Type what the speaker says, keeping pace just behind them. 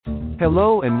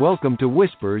Hello and welcome to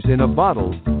Whispers in a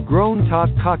Bottle, Grown Talk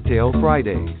Cocktail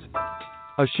Fridays.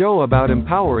 A show about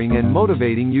empowering and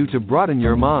motivating you to broaden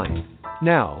your mind.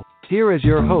 Now, here is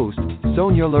your host,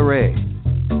 Sonia LeRae.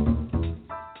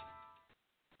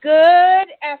 Good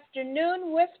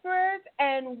afternoon, Whisperers,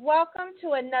 and welcome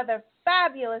to another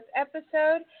fabulous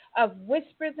episode of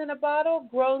Whispers in a Bottle,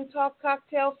 Grown Talk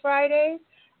Cocktail Fridays.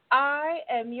 I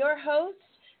am your host,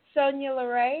 Sonia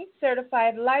LeRae,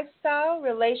 certified lifestyle,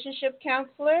 relationship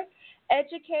counselor,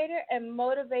 educator, and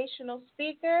motivational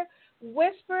speaker.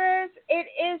 Whisperers, it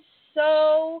is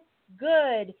so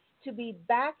good to be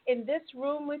back in this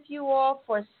room with you all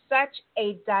for such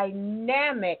a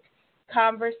dynamic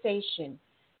conversation.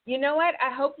 You know what? I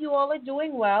hope you all are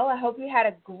doing well. I hope you had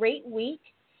a great week.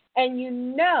 And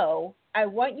I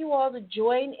want you all to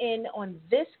join in on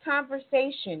this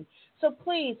conversation. So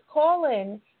please call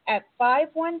in at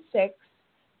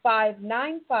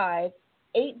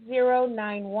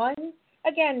 516-595-8091.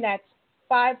 Again, that's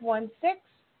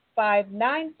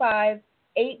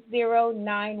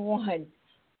 516-595-8091.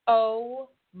 Oh,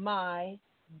 my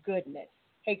goodness.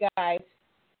 Hey, guys,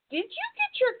 did you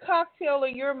get your cocktail or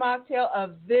your mocktail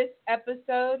of this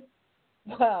episode?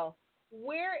 Well,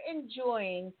 we're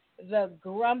enjoying the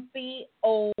grumpy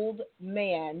old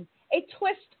man, a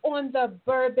twist on the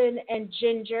bourbon and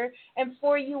ginger. And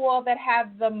for you all that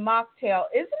have the mocktail,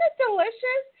 isn't it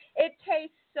delicious? It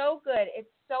tastes so good.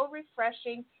 It's so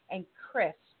refreshing and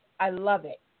crisp. I love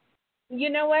it.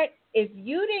 You know what? If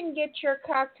you didn't get your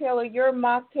cocktail or your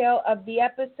mocktail of the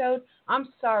episode,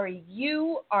 I'm sorry.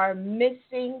 You are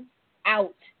missing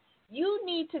out. You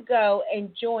need to go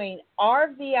and join our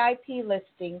VIP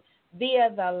listing via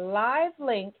the live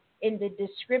link in the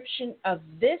description of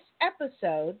this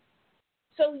episode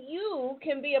so you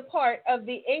can be a part of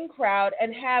the in crowd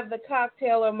and have the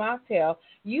cocktail or mocktail.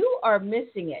 You are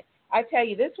missing it. I tell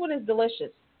you, this one is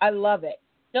delicious. I love it.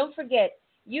 Don't forget,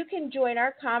 you can join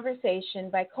our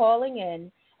conversation by calling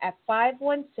in at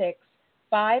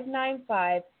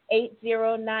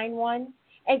 516-595-8091.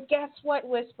 And guess what,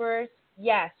 Whisperers?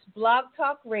 Yes, Blog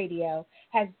Talk Radio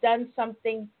has done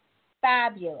something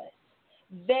fabulous.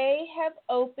 They have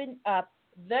opened up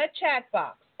the chat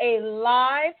box, a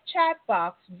live chat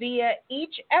box via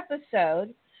each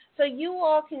episode, so you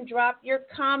all can drop your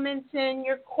comments in,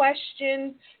 your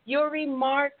questions, your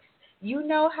remarks. You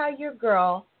know how your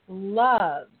girl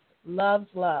loves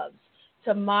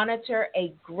to monitor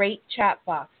a great chat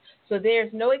box. So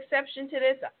there's no exception to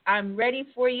this. I'm ready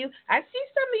for you. I see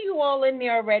some of you all in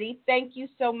there already. Thank you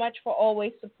so much for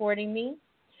always supporting me.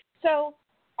 So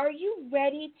are you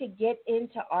ready to get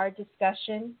into our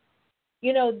discussion?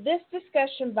 You know, this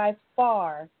discussion by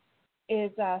far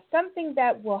is something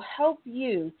that will help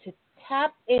you to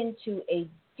tap into a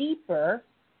deeper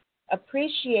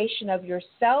appreciation of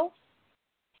yourself.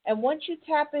 And once you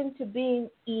tap into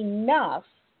being enough,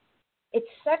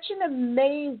 it's such an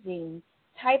amazing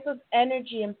type of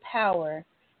energy and power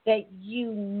that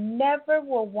you never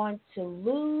will want to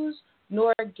lose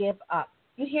nor give up.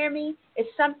 You hear me?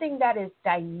 It's something that is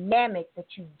dynamic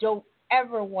that you don't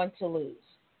ever want to lose.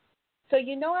 So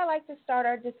I like to start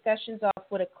our discussions off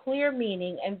with a clear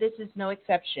meaning, and this is no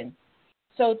exception.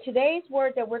 So today's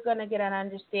word that we're going to get an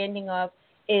understanding of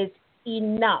is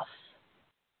enough.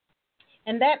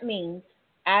 And that means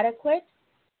adequate,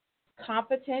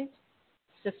 competent,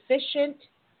 sufficient,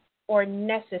 or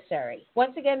necessary.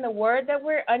 Once again, the word that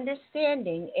we're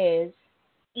understanding is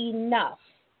enough.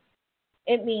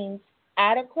 It means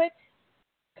adequate,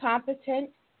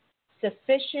 competent,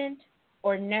 sufficient,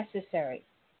 or necessary.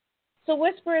 So,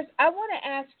 Whisperers, I want to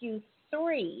ask you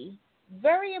 3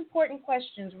 very important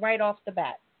questions right off the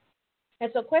bat.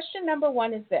 And so question number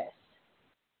 1 is this.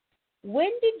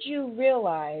 When did you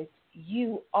realize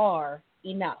you are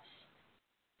enough?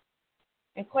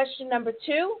 And question number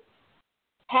 2,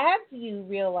 have you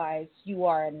realized you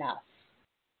are enough?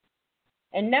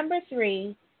 And number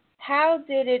 3, how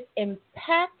did it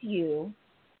impact you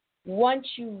once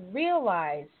you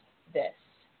realized this?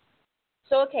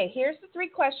 So, okay, here's the 3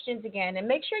 questions again, and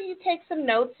make sure you take some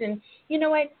notes. And you know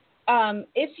what?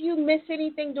 If you miss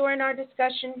anything during our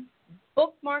discussion,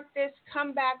 bookmark this,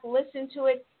 come back, listen to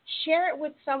it, share it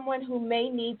with someone who may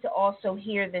need to also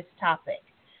hear this topic,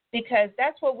 because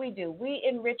that's what we do. We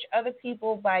enrich other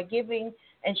people by giving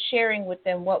and sharing with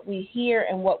them what we hear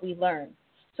and what we learn.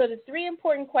 So the 3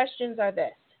 important questions are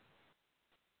this.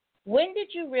 When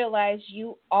did you realize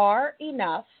you are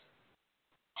enough?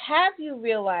 Have you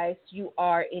realized you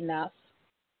are enough?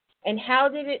 And how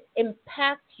did it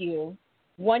impact you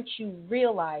once you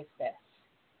realized this?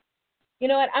 You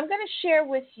know what? I'm going to share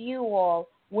with you all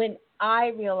when I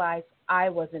realized I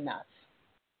was enough.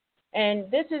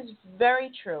 And this is very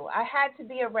true. I had to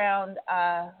be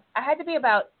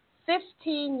about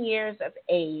 15 years of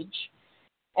age,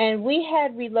 and we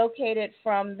had relocated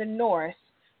from the north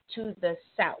to the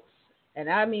south. And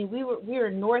I mean, we were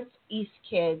northeast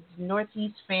kids,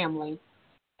 northeast family,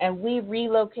 and we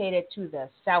relocated to the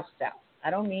south south. I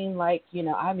don't mean like,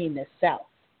 I mean the south.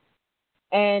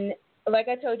 And like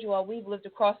I told you all, we've lived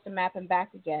across the map and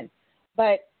back again.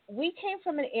 But we came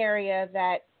from an area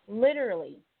that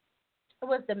literally it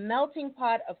was the melting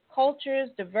pot of cultures,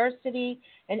 diversity,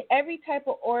 and every type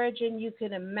of origin you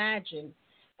could imagine.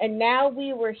 And now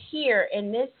we were here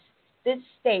in this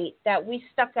state that we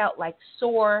stuck out like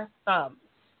sore thumbs.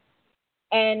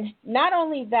 And not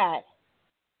only that,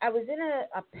 I was in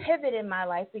a pivot in my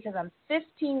life because I'm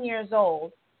 15 years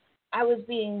old. I was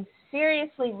being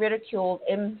seriously ridiculed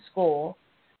in school.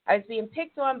 I was being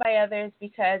picked on by others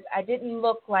because I didn't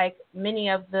look like many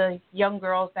of the young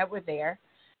girls that were there.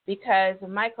 Because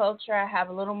in my culture, I have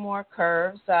a little more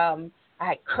curves. I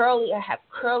have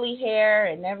curly hair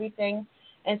and everything.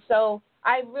 And so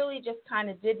I really just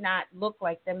kind of did not look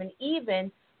like them. And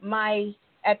even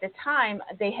at the time,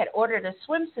 they had ordered a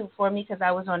swimsuit for me because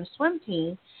I was on a swim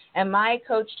team. And my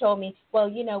coach told me, well,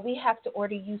 we have to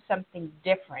order you something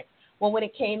different. Well, when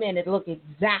it came in, it looked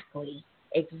exactly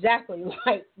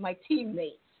like my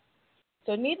teammates.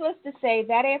 So needless to say,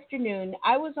 that afternoon,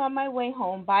 I was on my way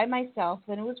home by myself,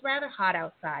 and it was rather hot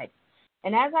outside.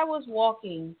 And as I was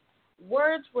walking,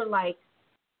 words were like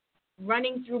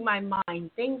running through my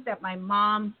mind, things that my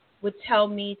mom would tell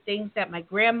me, things that my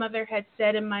grandmother had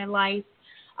said in my life,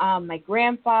 my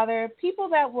grandfather, people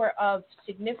that were of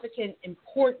significant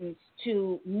importance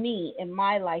to me in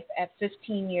my life at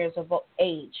 15 years of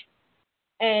age.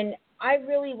 And I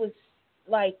really was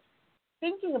like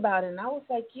thinking about it, and I was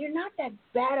like, you're not that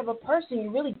bad of a person.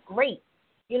 You're really great.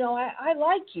 I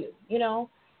like you,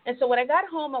 And so when I got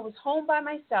home, I was home by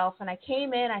myself, and I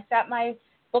came in, I sat my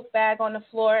book bag on the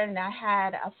floor, and I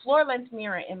had a floor-length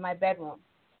mirror in my bedroom.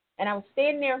 And I was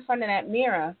standing there in front of that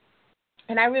mirror,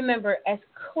 and I remember as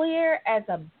clear as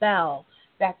a bell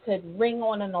that could ring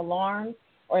on an alarm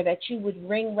or that you would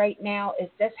ring right now,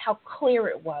 that's how clear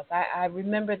it was. I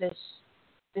remember this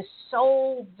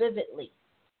so vividly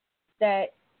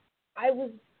that I was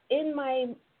in my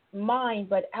mind,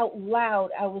 but out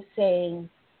loud I was saying,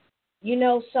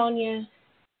 Sonia,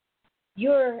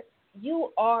 you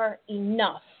are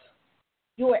enough.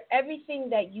 You are everything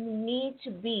that you need to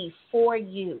be for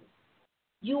you.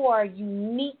 You are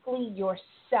uniquely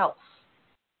yourself.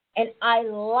 And I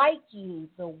like you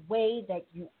the way that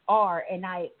you are, and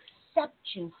I accept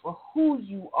you for who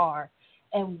you are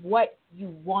and what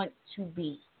you want to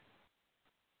be.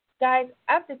 Guys,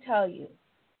 I have to tell you,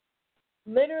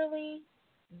 literally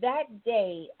that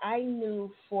day I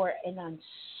knew for an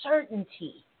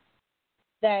uncertainty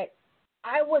that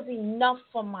I was enough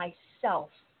for myself,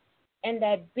 and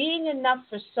that being enough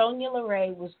for Sonia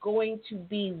LeRae was going to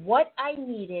be what I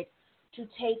needed to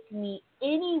take me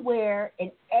anywhere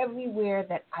and everywhere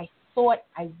that I thought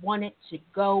I wanted to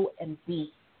go and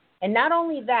be. And not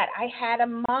only that, I had a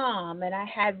mom and I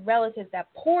had relatives that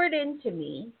poured into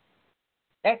me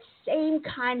that same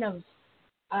kind of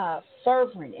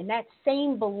fervent and that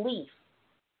same belief.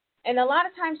 And a lot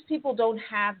of times people don't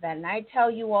have that. And I tell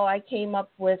you all, I came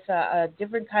up with a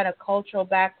different kind of cultural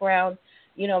background.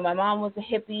 My mom was a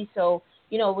hippie, so,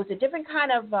 it was a different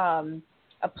kind of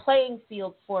a playing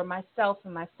field for myself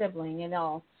and my sibling and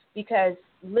all, because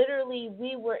literally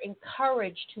we were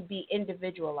encouraged to be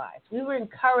individualized. We were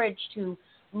encouraged to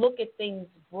look at things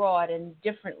broad and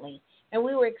differently. And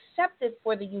we were accepted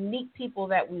for the unique people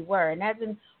that we were. And as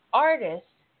an artist,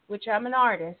 which I'm an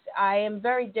artist, I am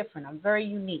very different. I'm very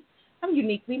unique. I'm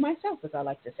uniquely myself, as I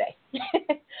like to say.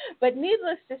 But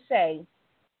needless to say,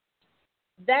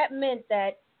 that meant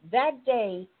that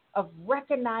day of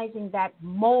recognizing that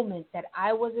moment that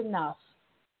I was enough,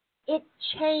 it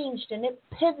changed and it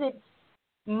pivoted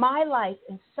my life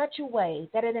in such a way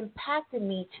that it impacted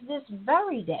me to this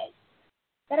very day,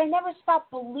 that I never stopped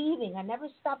believing. I never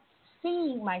stopped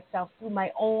seeing myself through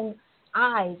my own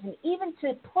eyes, and even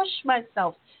to push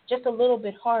myself just a little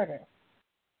bit harder.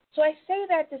 So I say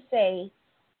that to say,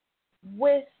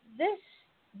 with this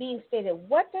being stated,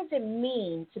 what does it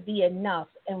mean to be enough,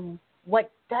 and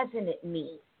what doesn't it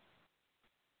mean?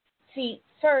 See,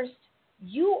 first,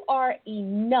 you are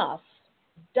enough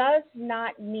does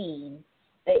not mean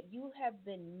that you have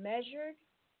been measured,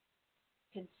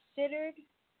 considered,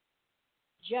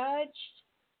 judged,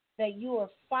 that you are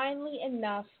finally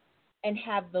enough and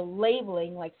have the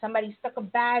labeling, like somebody stuck a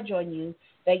badge on you,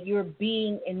 that you're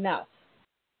being enough.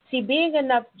 See, being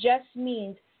enough just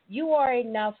means you are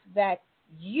enough that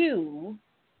you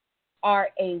are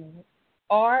and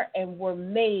were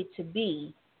made to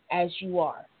be as you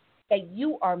are. That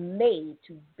you are made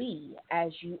to be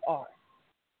as you are.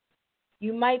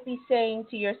 You might be saying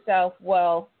to yourself,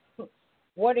 well,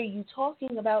 what are you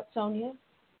talking about, Sonia?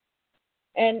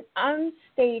 And I'm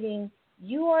stating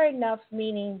you are enough,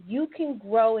 meaning you can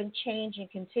grow and change and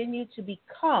continue to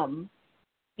become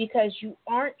because you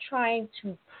aren't trying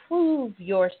to prove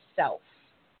yourself.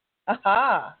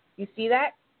 Aha, you see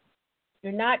that?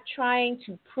 You're not trying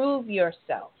to prove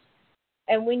yourself.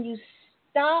 And when you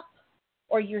stop,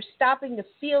 or you're stopping the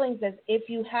feelings as if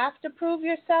you have to prove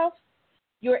yourself,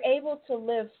 you're able to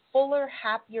live fuller,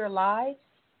 happier lives.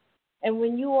 And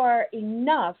when you are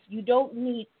enough, you don't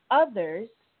need others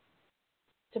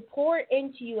to pour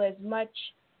into you as much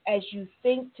as you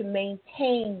think to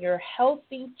maintain your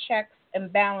healthy checks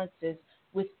and balances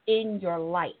within your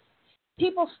life.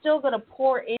 People still going to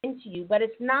pour into you, but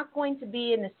it's not going to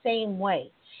be in the same way.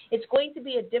 It's going to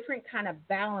be a different kind of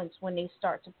balance when they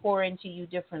start to pour into you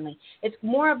differently. It's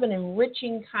more of an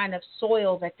enriching kind of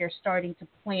soil that they're starting to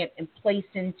plant and place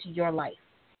into your life,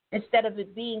 instead of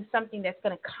it being something that's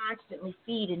going to constantly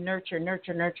feed and nurture.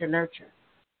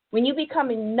 When you become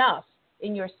enough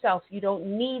in yourself, you don't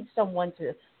need someone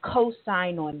to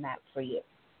co-sign on that for you.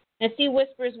 And see,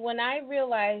 Whispers, when I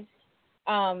realized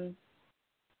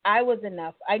I was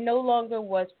enough, I no longer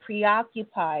was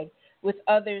preoccupied with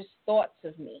others' thoughts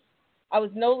of me. I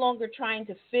was no longer trying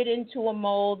to fit into a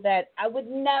mold that I would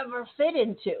never fit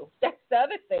into. That's the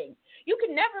other thing. You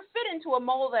can never fit into a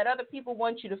mold that other people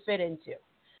want you to fit into.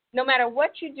 No matter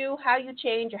what you do, how you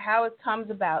change, or how it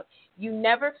comes about, you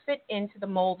never fit into the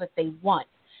mold that they want.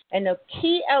 And the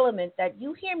key element that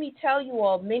you hear me tell you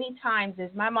all many times is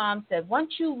my mom said,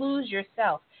 once you lose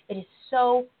yourself, it is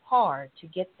so hard to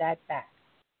get that back.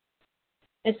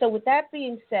 And so with that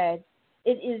being said,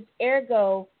 it is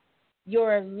ergo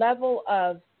your level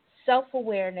of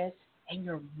self-awareness and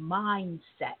your mindset.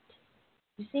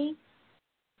 You see,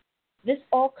 this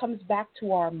all comes back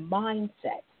to our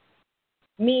mindset,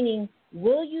 meaning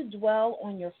will you dwell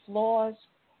on your flaws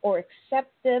or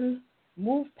accept them,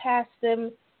 move past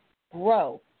them,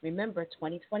 grow? Remember,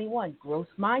 2021, growth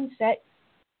mindset.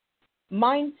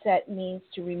 Mindset means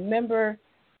to remember,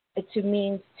 it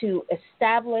means to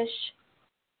establish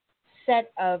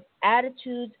set of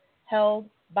attitudes held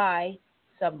by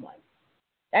someone.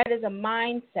 That is a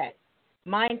mindset.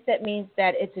 Mindset means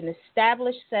that it's an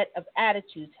established set of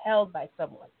attitudes held by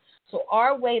someone. So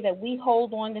our way that we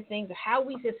hold on to things, or how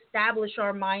we establish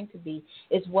our mind to be,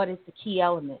 is what is the key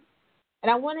element.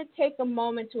 And I want to take a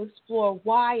moment to explore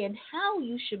why and how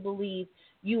you should believe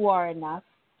you are enough.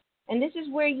 And this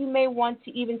is where you may want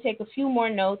to even take a few more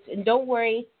notes. And don't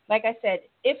worry, like I said,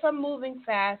 if I'm moving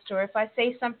fast or if I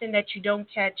say something that you don't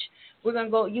catch,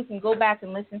 you can go back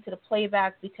and listen to the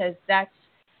playback, because that's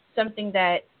something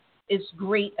that is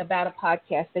great about a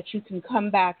podcast, that you can come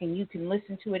back and you can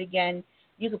listen to it again.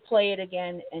 You can play it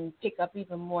again and pick up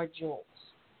even more jewels.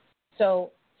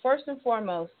 So first and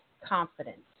foremost,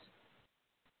 confidence.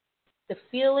 The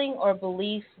feeling or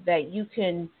belief that you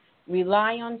can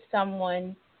rely on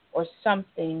someone or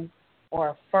something or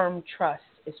a firm trust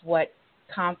is what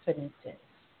confidence is.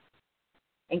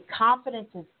 And confidence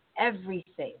is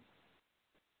everything.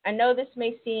 I know this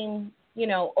may seem,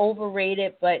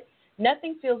 overrated, but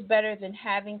nothing feels better than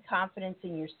having confidence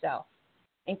in yourself.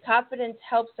 And confidence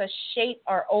helps us shape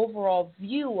our overall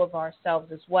view of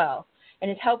ourselves as well. And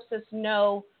it helps us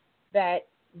know that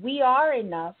we are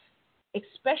enough,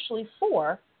 especially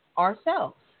for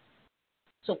ourselves.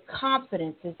 So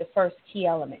confidence is the first key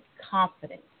element,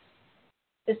 confidence.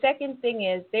 The second thing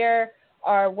is there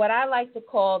are what I like to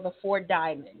call the 4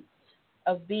 diamonds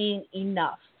of being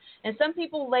enough. And some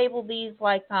people label these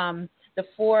like the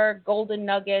 4 golden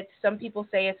nuggets. Some people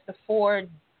say it's the 4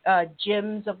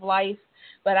 gems of life.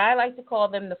 But I like to call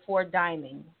them the 4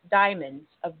 diamonds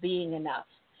of being enough.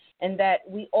 And that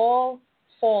we all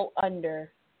fall under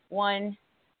 1,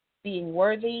 being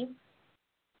worthy,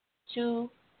 2,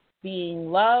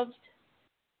 being loved,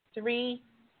 3,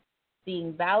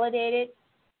 being validated,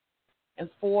 and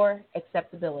 4,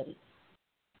 acceptability.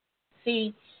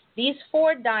 See, these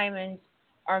 4 diamonds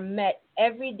are met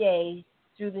every day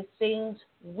through the things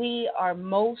we are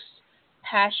most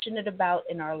passionate about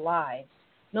in our lives,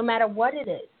 no matter what it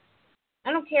is.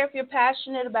 I don't care if you're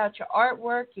passionate about your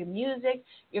artwork, your music,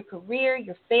 your career,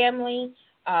 your family,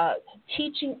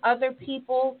 teaching other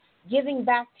people, giving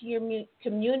back to your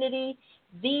community.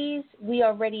 These we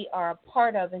already are a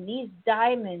part of, and these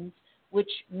diamonds which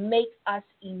make us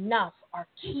enough are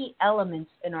key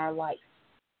elements in our life.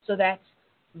 So that's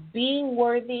being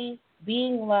worthy,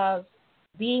 being loved,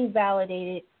 being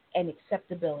validated, and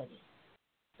acceptability.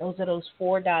 Those are those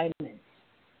four diamonds.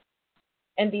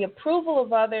 And the approval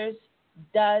of others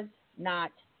does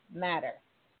not matter.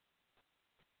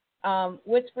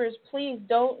 Whispers, please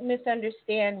don't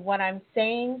misunderstand what I'm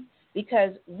saying,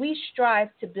 because we strive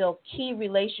to build key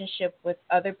relationship with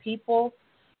other people,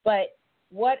 but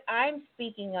what I'm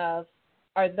speaking of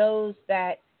are those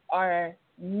that are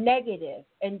negative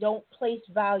and don't place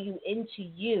value into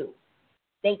you.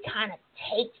 They kind of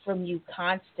take from you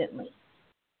constantly.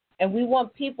 And we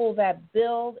want people that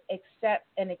build,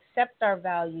 accept our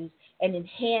values and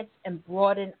enhance and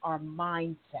broaden our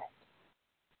mindset.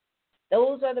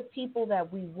 Those are the people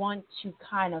that we want to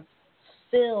kind of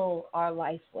fill our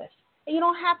life with. And you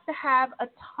don't have to have a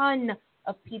ton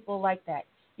of people like that.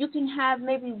 You can have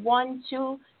maybe one,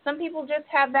 two. Some people just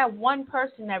have that one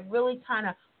person that really kind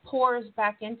of pours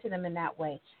back into them in that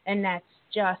way, and that's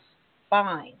just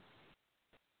fine.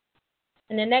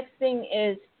 And the next thing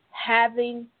is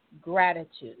having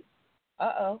gratitude.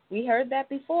 We heard that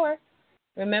before.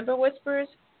 Remember, Whispers?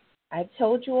 I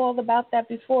told you all about that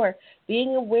before.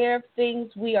 Being aware of things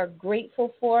we are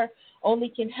grateful for only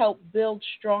can help build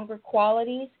stronger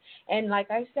qualities. And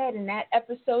like I said in that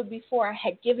episode before, I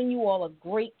had given you all a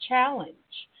great challenge.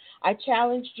 I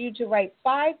challenged you to write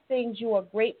 5 things you are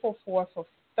grateful for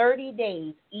 30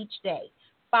 days each day.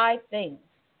 5 things.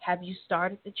 Have you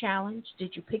started the challenge?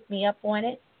 Did you pick me up on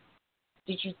it?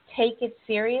 Did you take it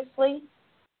seriously?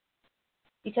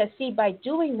 Because, see, by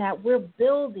doing that, we're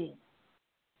building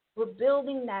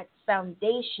that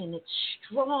foundation. It's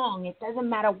strong. It doesn't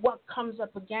matter what comes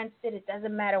up against it. It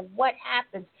doesn't matter what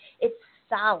happens. It's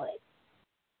solid.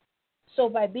 So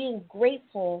by being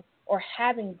grateful or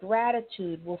having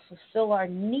gratitude will fulfill our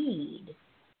need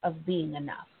of being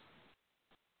enough.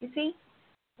 You see,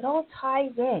 it all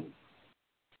ties in.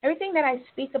 Everything that I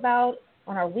speak about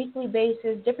on our weekly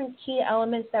basis, different key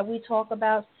elements that we talk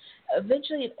about,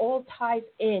 eventually it all ties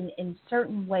in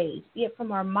certain ways, be it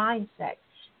from our mindset,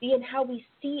 be it how we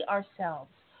see ourselves.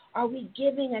 Are we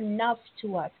giving enough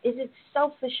to us? Is it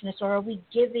selfishness, or are we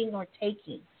giving or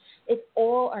taking? It's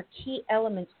all our key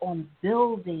elements on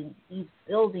building these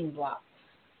building blocks.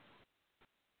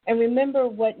 And remember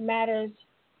what matters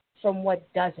from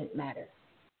what doesn't matter.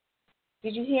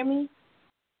 Did you hear me?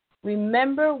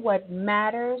 Remember what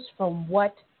matters from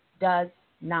what does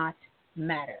not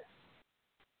matter.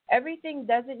 Everything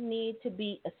doesn't need to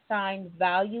be assigned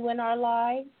value in our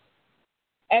lives.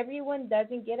 Everyone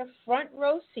doesn't get a front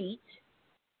row seat.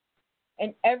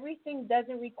 And everything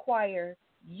doesn't require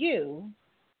you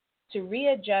to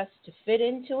readjust to fit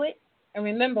into it. And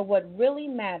remember, what really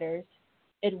matters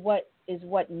is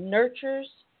what nurtures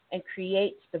and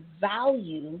creates the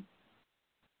value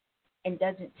and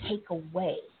doesn't take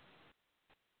away.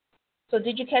 So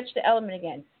did you catch the element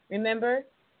again? Remember,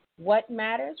 what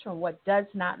matters from what does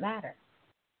not matter.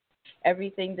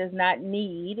 Everything does not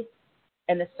need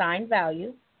an assigned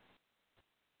value.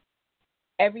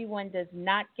 Everyone does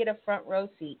not get a front row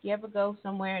seat. You ever go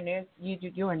somewhere and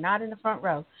you are not in the front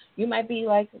row? You might be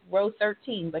like row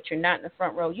 13, but you're not in the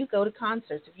front row. You go to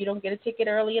concerts. If you don't get a ticket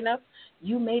early enough,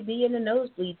 you may be in the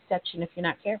nosebleed section if you're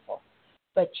not careful,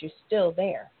 but you're still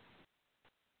there.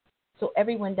 So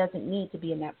everyone doesn't need to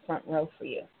be in that front row for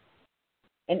you.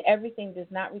 And everything does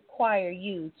not require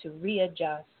you to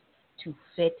readjust to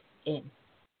fit in.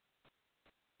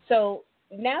 So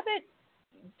now that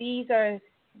these are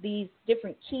these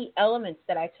different key elements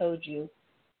that I told you,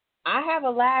 I have a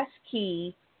last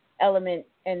key element,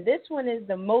 and this one is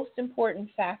the most important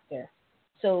factor.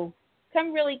 So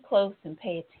come really close and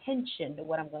pay attention to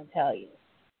what I'm going to tell you.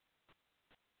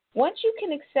 Once you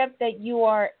can accept that you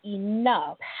are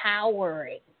enough,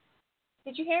 powering.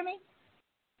 Did you hear me?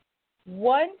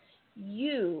 Once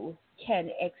you can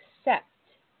accept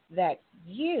that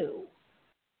you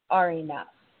are enough,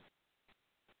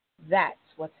 that's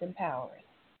what's empowering.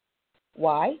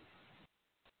 Why?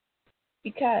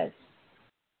 Because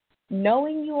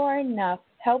knowing you are enough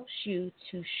helps you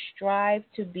to strive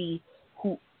to be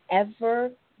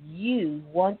whoever you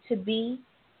want to be,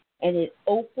 and it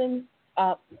opens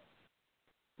up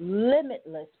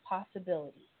limitless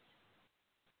possibilities.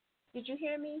 Did you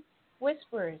hear me?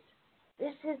 Whispers.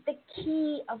 This is the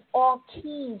key of all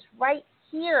keys right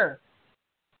here.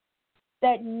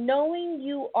 That knowing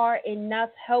you are enough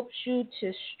helps you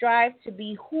to strive to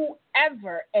be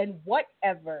whoever and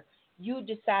whatever you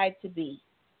decide to be.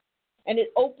 And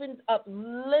it opens up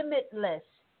limitless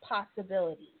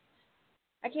possibilities.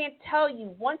 I can't tell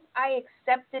you, once I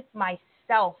accepted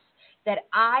myself that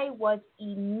I was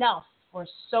enough for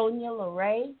Sonia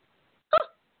LeRae,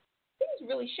 things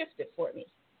really shifted for me.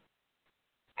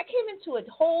 I came into a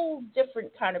whole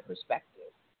different kind of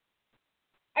perspective.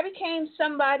 I became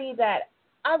somebody that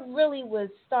I really was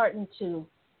starting to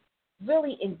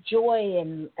really enjoy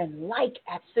and like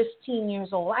at 15 years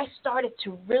old. I started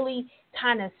to really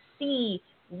kind of see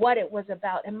what it was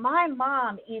about. And my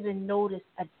mom even noticed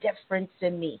a difference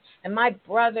in me. And my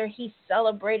brother, he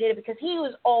celebrated it because he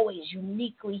was always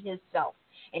uniquely himself.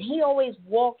 And he always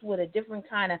walked with a different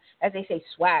kind of, as they say,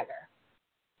 swagger.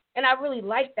 And I really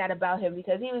liked that about him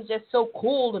because he was just so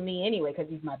cool to me anyway,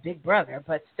 because he's my big brother.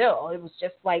 But still, it was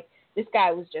just like this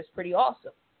guy was just pretty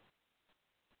awesome.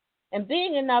 And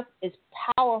being enough is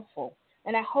powerful.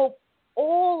 And I hope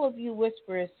all of you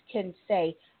whisperers can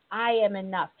say, I am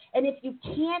enough. And if you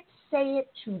can't say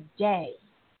it today,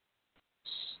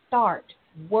 start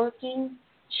working,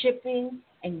 chipping,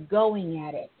 and going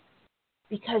at it.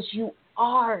 Because you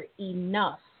are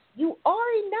enough. You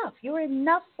are enough. You're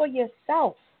enough for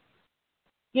yourself.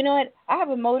 You know what? I have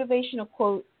a motivational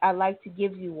quote I like to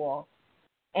give you all.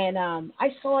 And I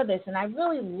saw this, and I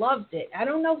really loved it. I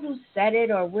don't know who said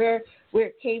it or where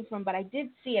it came from, but I did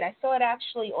see it. I saw it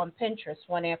actually on Pinterest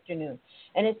one afternoon.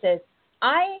 And it says,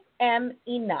 I am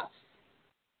enough.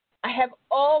 I have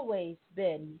always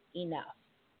been enough.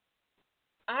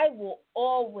 I will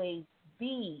always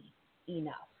be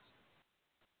enough.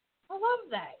 I love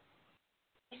that.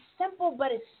 It's simple,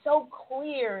 but it's so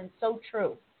clear and so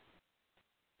true.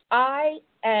 I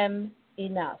am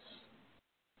enough.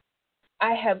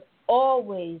 I have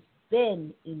always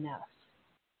been enough,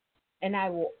 and I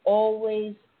will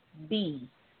always be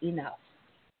enough.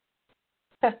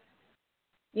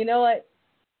 You know what?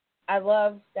 I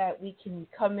love that we can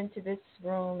come into this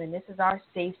room, and this is our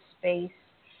safe space,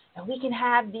 and we can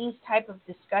have these type of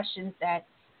discussions that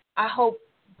I hope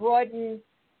broaden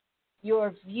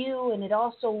your view, and it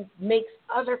also makes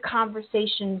other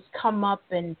conversations come up,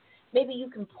 and maybe you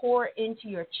can pour into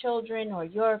your children or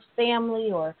your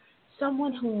family or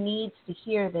someone who needs to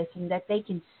hear this, and that they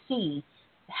can see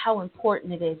how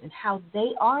important it is and how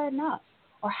they are enough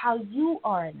or how you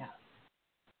are enough.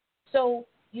 So,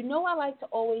 you know, I like to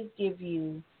always give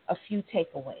you a few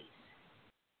takeaways.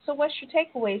 So what's your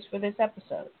takeaways for this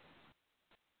episode?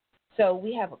 So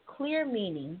we have a clear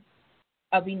meaning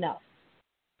of enough.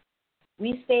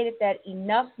 We stated that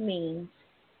enough means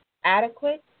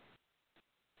adequate,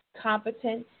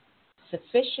 competent,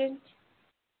 sufficient,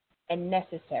 and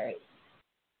necessary.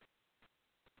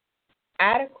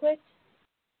 Adequate,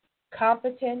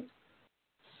 competent,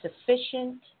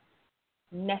 sufficient,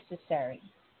 necessary.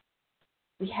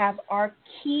 We have our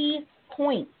key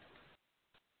point.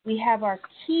 We have our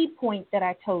key point that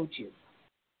I told you,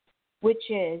 which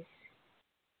is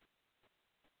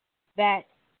that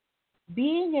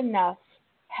being enough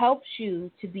helps you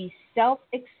to be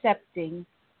self-accepting,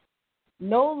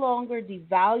 no longer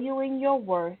devaluing your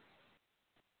worth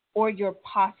or your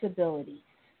possibilities.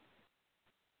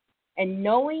 And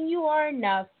knowing you are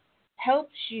enough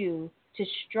helps you to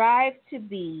strive to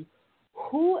be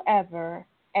whoever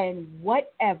and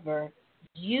whatever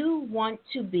you want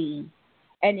to be,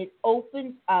 and it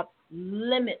opens up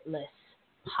limitless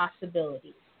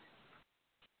possibilities.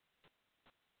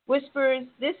 Whispers,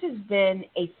 this has been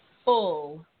a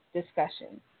full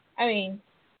discussion. I mean,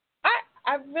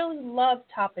 I really love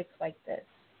topics like this.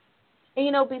 And,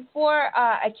 you know, before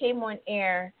I came on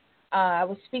air, I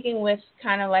was speaking with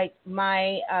kind of like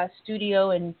my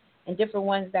studio and different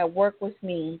ones that work with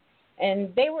me.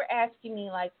 And they were asking me,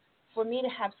 like, for me to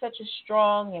have such a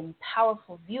strong and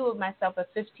powerful view of myself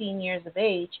at 15 years of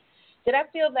age, did I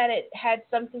feel that it had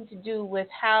something to do with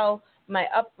how my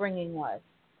upbringing was?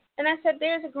 And I said,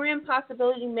 there's a grand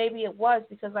possibility maybe it was,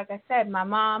 because like I said, my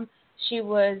mom, she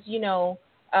was, you know,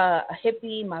 a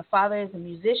hippie. My father is a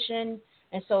musician.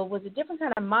 And so it was a different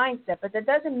kind of mindset. But that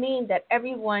doesn't mean that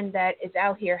everyone that is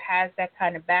out here has that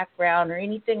kind of background or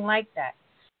anything like that.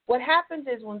 What happens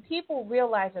is when people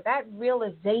realize that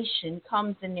realization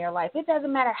comes in their life, it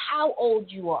doesn't matter how old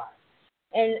you are.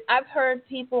 And I've heard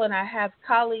people, and I have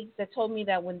colleagues that told me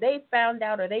that when they found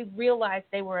out or they realized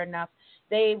they were enough,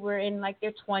 they were in like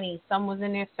their 20s. Some was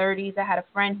in their 30s. I had a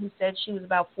friend who said she was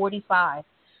about 45.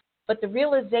 But the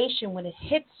realization, when it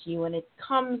hits you and it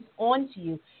comes onto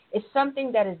you, is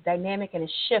something that is dynamic, and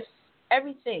it shifts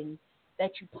everything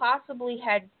that you possibly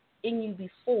had in you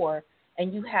before,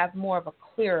 and you have more of a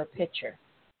clearer picture.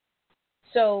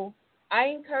 So I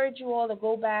encourage you all to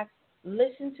go back,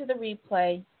 listen to the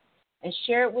replay, and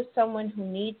share it with someone who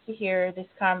needs to hear this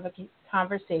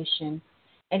conversation.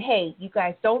 And hey, you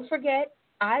guys, don't forget,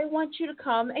 I want you to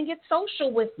come and get social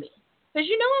with me, because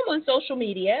you know I'm on social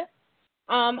media.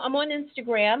 I'm on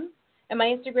Instagram, and my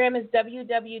Instagram is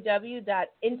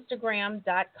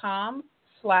www.instagram.com/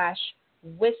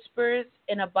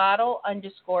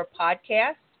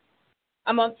 facebook.com/whispers-in-a-bottle_podcast.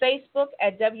 I'm on Facebook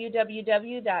at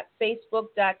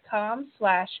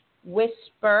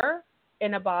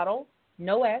www.facebook.com/whisper-in-a-bottle,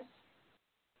 no S.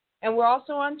 And we're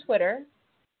also on Twitter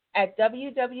at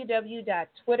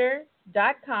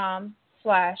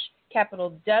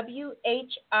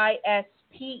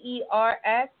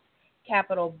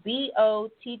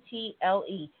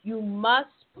You must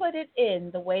put it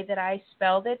in the way that I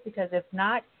spelled it, because if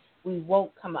not, we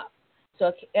won't come up.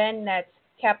 So again, that's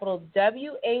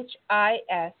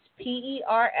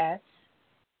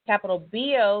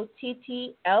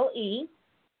WHISPERS-BOTTLE.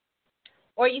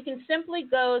 Or you can simply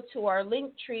go to our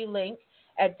Linktree link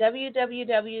at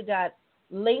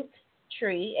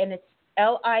www.linktree, and it's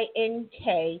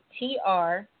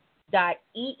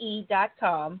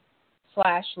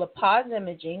linktr.ee.com/La Paz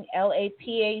Imaging,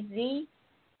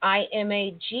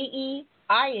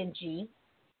 LAPAZIMAGEING,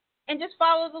 and just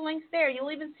follow the links there.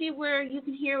 You'll even see where you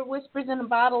can hear Whispers in a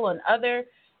Bottle on other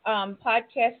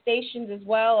podcast stations as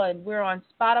well, and we're on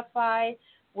Spotify,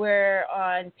 we're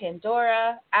on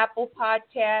Pandora, Apple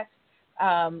Podcasts,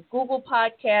 Google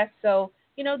Podcasts, so,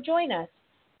 join us.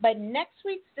 But next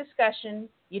week's discussion,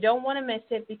 you don't want to miss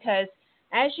it, because,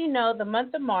 as you know, the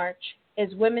month of March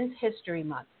is Women's History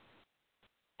Month.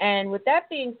 And with that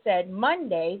being said,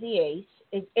 Monday, the 8th,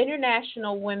 is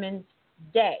International Women's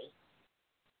Day.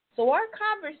 So our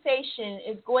conversation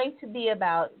is going to be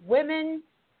about women,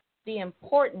 the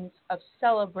importance of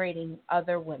celebrating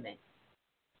other women.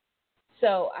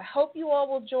 So I hope you all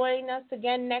will join us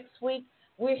again next week.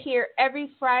 We're here every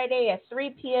Friday at 3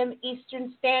 p.m.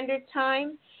 Eastern Standard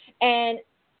Time. And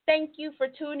thank you for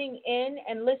tuning in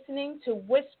and listening to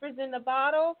Whispers in the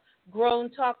Bottle,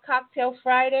 Grown Talk Cocktail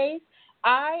Fridays.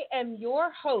 I am your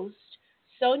host,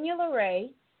 Sonia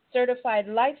LeRae, certified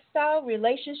lifestyle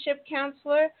relationship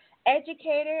counselor,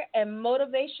 educator, and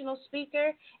motivational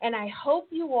speaker. And I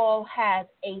hope you all have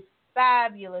a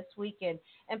fabulous weekend.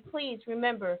 And please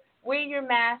remember, wear your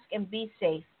mask and be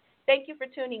safe. Thank you for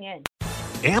tuning in.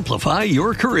 Amplify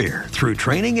your career through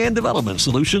training and development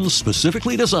solutions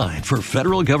specifically designed for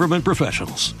federal government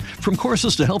professionals. From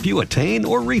courses to help you attain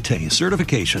or retain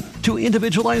certification, to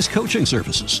individualized coaching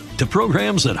services, to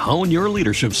programs that hone your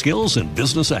leadership skills and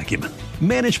business acumen,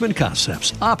 Management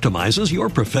Concepts optimizes your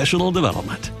professional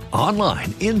development.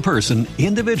 Online, in person,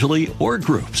 individually, or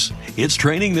groups, it's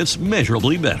training that's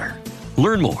measurably better.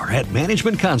 Learn more at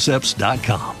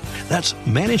managementconcepts.com. That's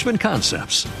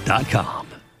managementconcepts.com.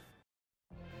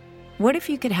 What if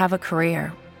you could have a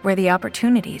career where the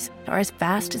opportunities are as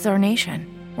vast as our nation,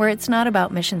 where it's not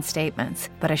about mission statements,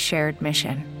 but a shared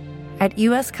mission? At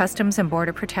U.S. Customs and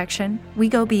Border Protection, we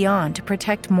go beyond to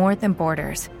protect more than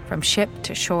borders. From ship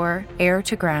to shore, air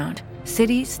to ground,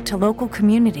 cities to local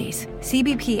communities,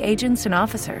 CBP agents and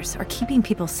officers are keeping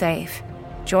people safe.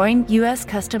 Join U.S.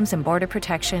 Customs and Border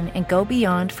Protection and go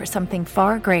beyond for something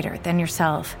far greater than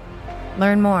yourself.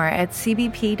 Learn more at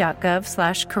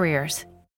cbp.gov/careers.